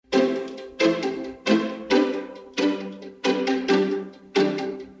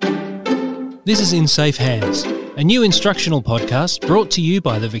This is In Safe Hands, a new instructional podcast brought to you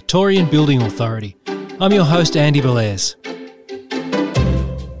by the Victorian Building Authority. I'm your host, Andy Belair's.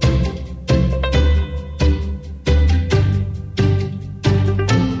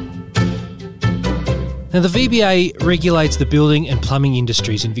 Now, the VBA regulates the building and plumbing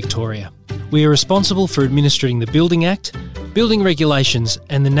industries in Victoria. We are responsible for administering the Building Act, building regulations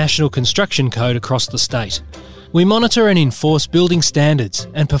and the National Construction Code across the state. We monitor and enforce building standards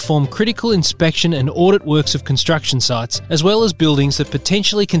and perform critical inspection and audit works of construction sites, as well as buildings that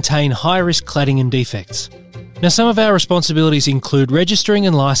potentially contain high-risk cladding and defects. Now, some of our responsibilities include registering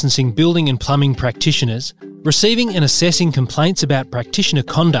and licensing building and plumbing practitioners, receiving and assessing complaints about practitioner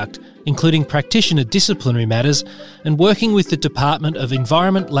conduct, including practitioner disciplinary matters, and working with the Department of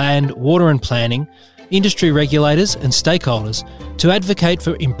Environment, Land, Water and Planning, industry regulators and stakeholders to advocate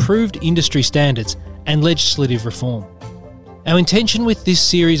for improved industry standards and legislative reform. Our intention with this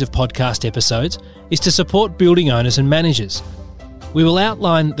series of podcast episodes is to support building owners and managers. We will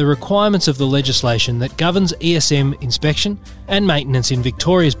outline the requirements of the legislation that governs ESM inspection and maintenance in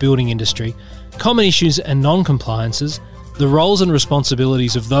Victoria's building industry, common issues and non-compliances, the roles and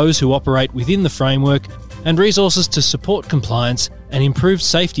responsibilities of those who operate within the framework, and resources to support compliance and improve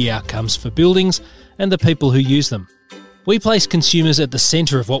safety outcomes for buildings and the people who use them. We place consumers at the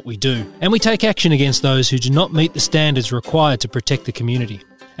centre of what we do, and we take action against those who do not meet the standards required to protect the community.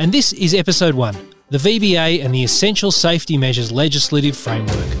 And this is Episode 1, the VBA and the Essential Safety Measures Legislative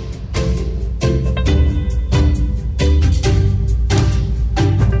Framework.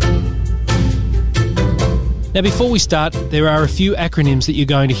 Now, before we start, there are a few acronyms that you're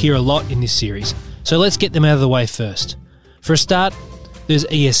going to hear a lot in this series, so let's get them out of the way first. For a start, there's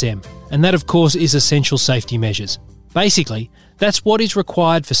ESM, and that of course is Essential Safety Measures. Basically, that's what is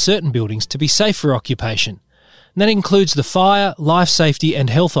required for certain buildings to be safe for occupation. And that includes the fire, life safety and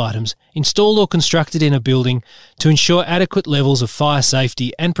health items installed or constructed in a building to ensure adequate levels of fire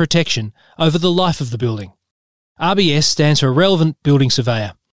safety and protection over the life of the building. RBS stands for Relevant Building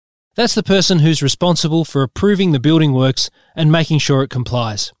Surveyor. That's the person who's responsible for approving the building works and making sure it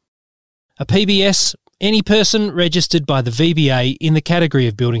complies. A PBS, any person registered by the VBA in the category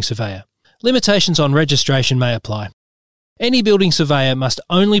of building surveyor. Limitations on registration may apply. Any building surveyor must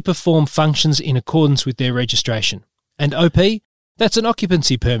only perform functions in accordance with their registration. And OP, that's an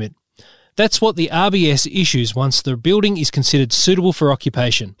occupancy permit. That's what the RBS issues once the building is considered suitable for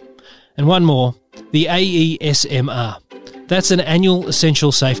occupation. And one more, the AESMR. That's an Annual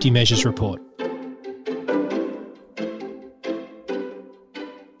Essential Safety Measures Report.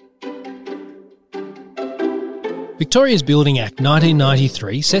 Victoria's Building Act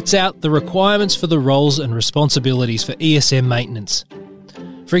 1993 sets out the requirements for the roles and responsibilities for ESM maintenance.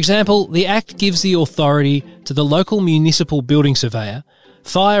 For example, the Act gives the authority to the local municipal building surveyor,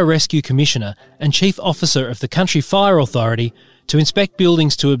 fire rescue commissioner and chief officer of the Country Fire Authority to inspect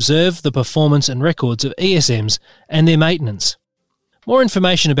buildings to observe the performance and records of ESMs and their maintenance. More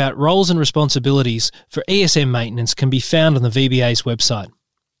information about roles and responsibilities for ESM maintenance can be found on the VBA's website.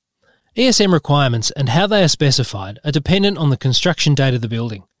 ESM requirements and how they are specified are dependent on the construction date of the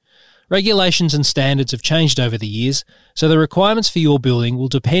building. Regulations and standards have changed over the years, so the requirements for your building will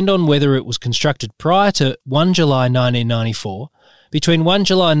depend on whether it was constructed prior to 1 July 1994, between 1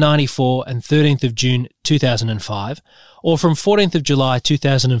 July 1994 and 13th of June 2005, or from 14th of July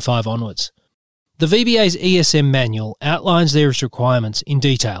 2005 onwards. The VBA's ESM manual outlines their requirements in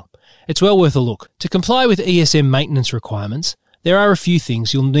detail. It's well worth a look. To comply with ESM maintenance requirements, there are a few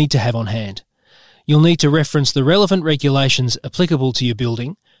things you'll need to have on hand. You'll need to reference the relevant regulations applicable to your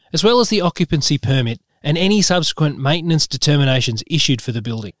building, as well as the occupancy permit and any subsequent maintenance determinations issued for the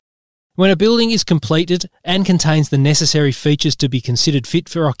building. When a building is completed and contains the necessary features to be considered fit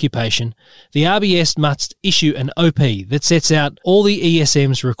for occupation, the RBS must issue an OP that sets out all the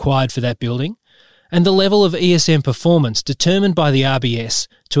ESMs required for that building and the level of ESM performance determined by the RBS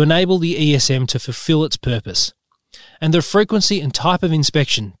to enable the ESM to fulfil its purpose, and the frequency and type of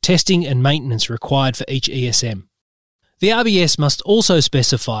inspection, testing and maintenance required for each ESM. The RBS must also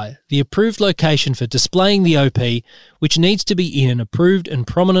specify the approved location for displaying the OP, which needs to be in an approved and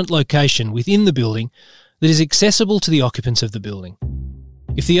prominent location within the building that is accessible to the occupants of the building.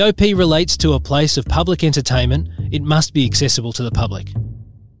 If the OP relates to a place of public entertainment, it must be accessible to the public.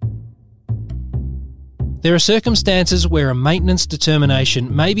 There are circumstances where a maintenance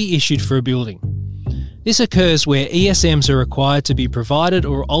determination may be issued for a building. This occurs where ESMs are required to be provided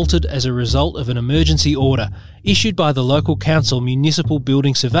or altered as a result of an emergency order issued by the local council municipal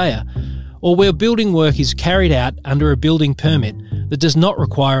building surveyor, or where building work is carried out under a building permit that does not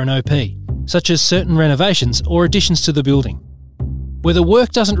require an OP, such as certain renovations or additions to the building. Where the work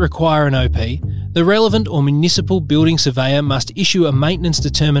doesn't require an OP, the relevant or municipal building surveyor must issue a maintenance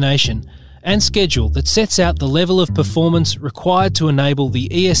determination and schedule that sets out the level of performance required to enable the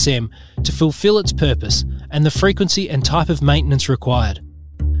ESM to fulfil its purpose and the frequency and type of maintenance required.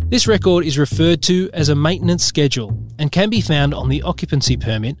 This record is referred to as a maintenance schedule and can be found on the occupancy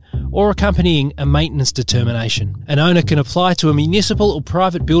permit or accompanying a maintenance determination. An owner can apply to a municipal or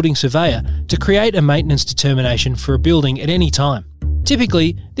private building surveyor to create a maintenance determination for a building at any time.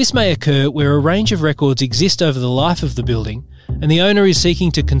 Typically, this may occur where a range of records exist over the life of the building and the owner is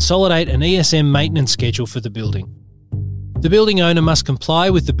seeking to consolidate an ESM maintenance schedule for the building. The building owner must comply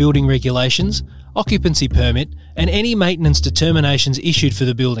with the building regulations, occupancy permit, and any maintenance determinations issued for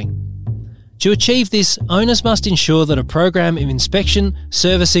the building. To achieve this, owners must ensure that a program of inspection,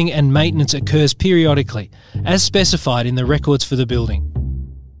 servicing and maintenance occurs periodically, as specified in the records for the building.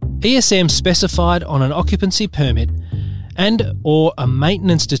 ESM specified on an occupancy permit and/or a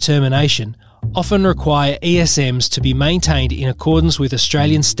maintenance determination often require ESMs to be maintained in accordance with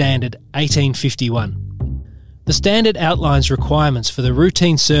Australian Standard 1851. The standard outlines requirements for the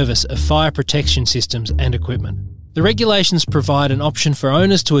routine service of fire protection systems and equipment. The regulations provide an option for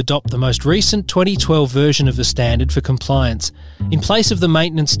owners to adopt the most recent 2012 version of the standard for compliance, in place of the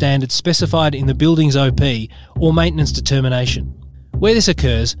maintenance standard specified in the building's OP or maintenance determination. Where this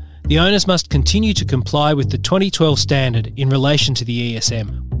occurs, the owners must continue to comply with the 2012 standard in relation to the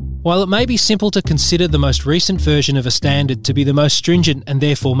ESM. While it may be simple to consider the most recent version of a standard to be the most stringent and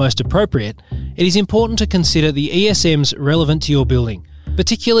therefore most appropriate, it is important to consider the ESMs relevant to your building,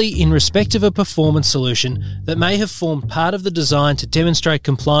 particularly in respect of a performance solution that may have formed part of the design to demonstrate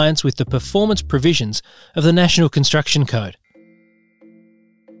compliance with the performance provisions of the National Construction Code.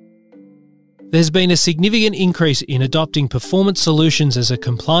 There's been a significant increase in adopting performance solutions as a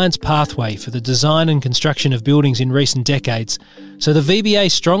compliance pathway for the design and construction of buildings in recent decades, so the VBA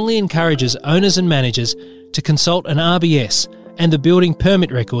strongly encourages owners and managers to consult an RBS and the building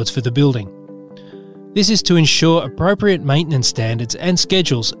permit records for the building. This is to ensure appropriate maintenance standards and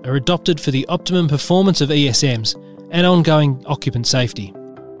schedules are adopted for the optimum performance of ESMs and ongoing occupant safety.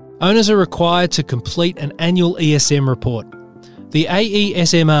 Owners are required to complete an annual ESM report. The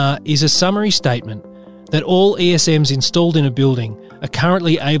AESMR is a summary statement that all ESMs installed in a building are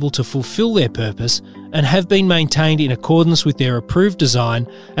currently able to fulfil their purpose and have been maintained in accordance with their approved design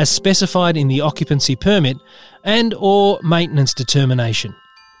as specified in the occupancy permit and/or maintenance determination.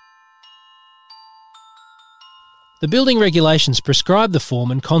 The building regulations prescribe the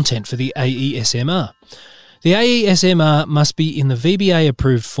form and content for the AESMR. The AESMR must be in the VBA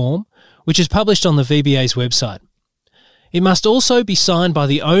approved form, which is published on the VBA's website. It must also be signed by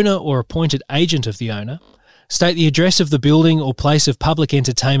the owner or appointed agent of the owner, state the address of the building or place of public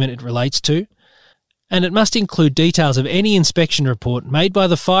entertainment it relates to, and it must include details of any inspection report made by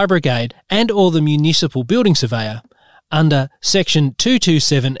the fire brigade and/or the municipal building surveyor under Section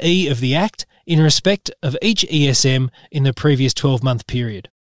 227E of the Act in respect of each ESM in the previous 12-month period.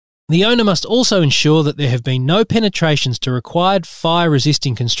 The owner must also ensure that there have been no penetrations to required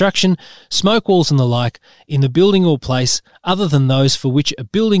fire-resisting construction, smoke walls and the like in the building or place other than those for which a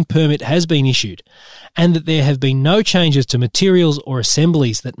building permit has been issued, and that there have been no changes to materials or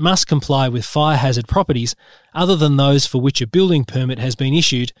assemblies that must comply with fire hazard properties other than those for which a building permit has been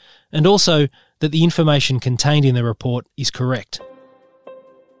issued, and also that the information contained in the report is correct.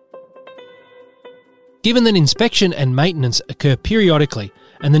 Given that inspection and maintenance occur periodically,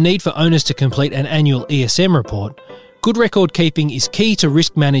 and the need for owners to complete an annual ESM report, good record keeping is key to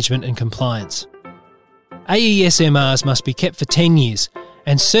risk management and compliance. AESMRs must be kept for 10 years,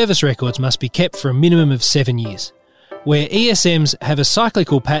 and service records must be kept for a minimum of 7 years. Where ESMs have a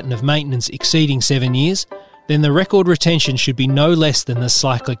cyclical pattern of maintenance exceeding 7 years, then the record retention should be no less than the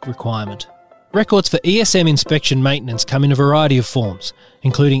cyclic requirement. Records for ESM inspection maintenance come in a variety of forms,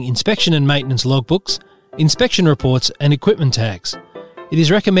 including inspection and maintenance logbooks, inspection reports and equipment tags. It is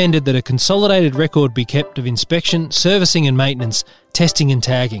recommended that a consolidated record be kept of inspection, servicing and maintenance, testing and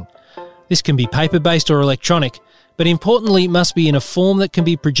tagging. This can be paper-based or electronic, but importantly must be in a form that can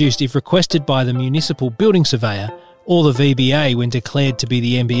be produced if requested by the municipal building surveyor or the VBA when declared to be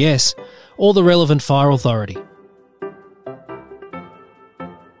the MBS, or the relevant fire authority.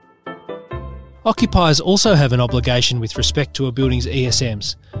 Occupiers also have an obligation with respect to a building's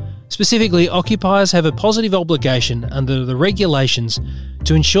ESMs. Specifically, occupiers have a positive obligation under the regulations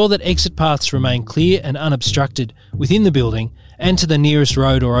to ensure that exit paths remain clear and unobstructed within the building and to the nearest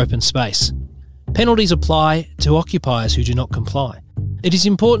road or open space. Penalties apply to occupiers who do not comply. It is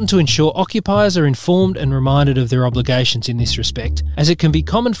important to ensure occupiers are informed and reminded of their obligations in this respect, as it can be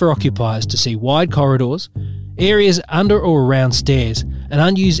common for occupiers to see wide corridors, areas under or around stairs, and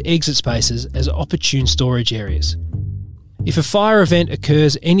unused exit spaces as opportune storage areas. If a fire event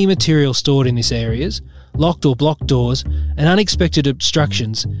occurs, any material stored in these areas, locked or blocked doors, and unexpected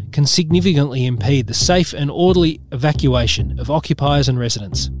obstructions can significantly impede the safe and orderly evacuation of occupiers and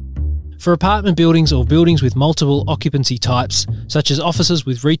residents. For apartment buildings or buildings with multiple occupancy types, such as offices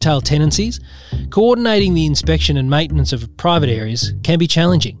with retail tenancies, coordinating the inspection and maintenance of private areas can be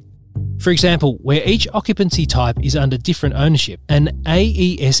challenging. For example, where each occupancy type is under different ownership, an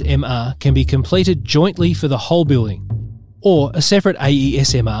AESMR can be completed jointly for the whole building, or a separate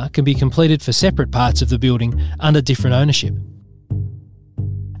AESMR can be completed for separate parts of the building under different ownership.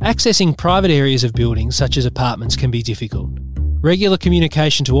 Accessing private areas of buildings, such as apartments, can be difficult. Regular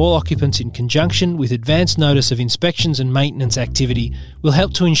communication to all occupants in conjunction with advance notice of inspections and maintenance activity will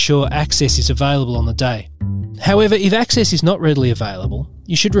help to ensure access is available on the day. However, if access is not readily available,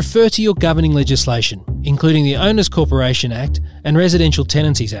 you should refer to your governing legislation, including the Owners Corporation Act and Residential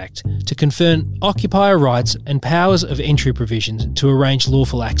Tenancies Act, to confirm occupier rights and powers of entry provisions to arrange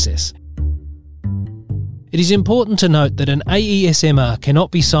lawful access. It is important to note that an AESMR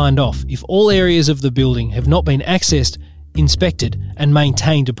cannot be signed off if all areas of the building have not been accessed, inspected and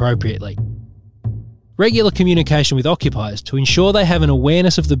maintained appropriately. Regular communication with occupiers to ensure they have an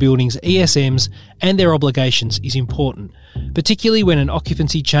awareness of the building's ESMs and their obligations is important, particularly when an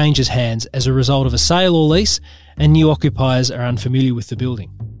occupancy changes hands as a result of a sale or lease and new occupiers are unfamiliar with the building.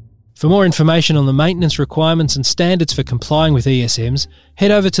 For more information on the maintenance requirements and standards for complying with ESMs,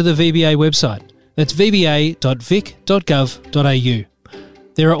 head over to the VBA website. That's vba.vic.gov.au.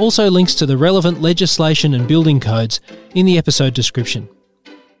 There are also links to the relevant legislation and building codes in the episode description.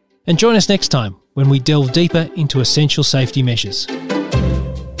 And join us next time when we delve deeper into essential safety measures.